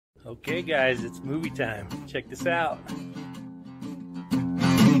Okay guys, it's movie time. Check this out.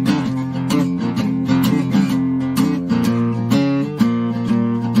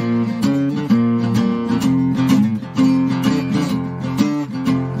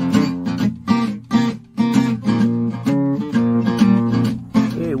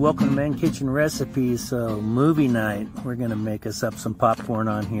 Okay, welcome to ManKitchenRecipes. So movie night. We're gonna make us up some popcorn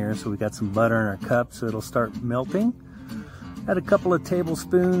on here. So we got some butter in our cup so it'll start melting. Add a couple of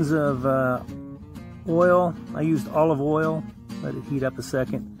tablespoons of oil. I used olive oil. Let it heat up a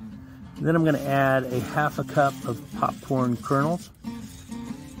second. Then I'm going to add a half a cup of popcorn kernels.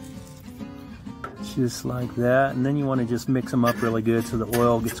 Just like that. And then you want to just mix them up really good so the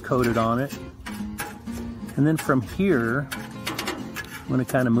oil gets coated on it. And then from here, I'm going to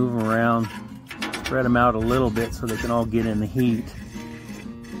kind of move them around, spread them out a little bit so they can all get in the heat.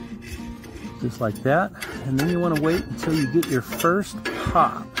 Just like that. And then you want to wait until you get your first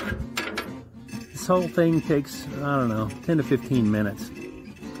pop. This whole thing takes, I don't know, 10 to 15 minutes.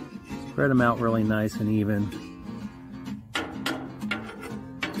 Spread them out really nice and even.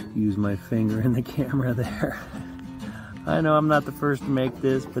 Use my finger in the camera there. I know I'm not the first to make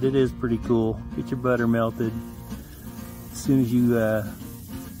this, but it is pretty cool. Get your butter melted. As soon as you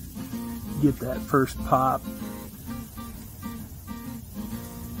get that first pop,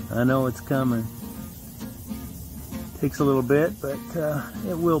 I know it's coming. Takes a little bit, but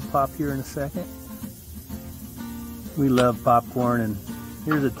it will pop here in a second. We love popcorn, and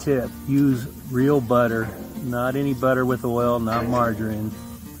here's a tip. Use real butter, not any butter with oil, not margarine,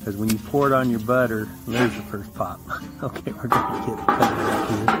 because when you pour it on your butter, there's the first pop. Okay, we're gonna get it covered up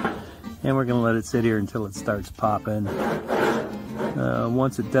here, and we're gonna let it sit here until it starts popping.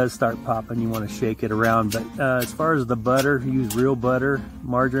 Once it does start popping, you want to shake it around. But as far as the butter, use real butter,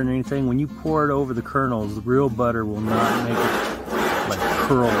 margarine or anything. When you pour it over the kernels, the real butter will not make it like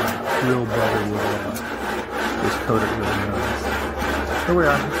curl. Real butter will just coat it really nice. Here we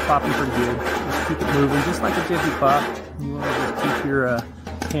are. It's popping pretty good. Just keep it moving, just like a JiffyPop. You want to just keep your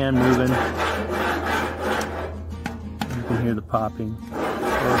pan moving. You can hear the popping.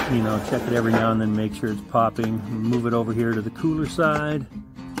 Or, you know, check it every now and then, make sure it's popping. Move it over here to the cooler side.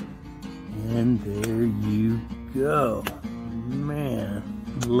 And there you go. Man,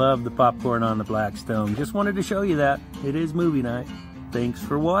 love the popcorn on the Blackstone. Just wanted to show you that. It is movie night. Thanks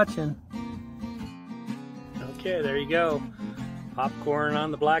for watching. Okay, there you go. Popcorn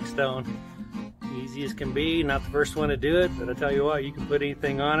on the Blackstone. Easy as can be. Not the first one to do it, but I tell you what, you can put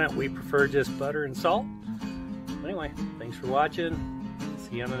anything on it. We prefer just butter and salt. Anyway, thanks for watching.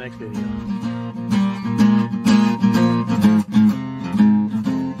 See you on the next video.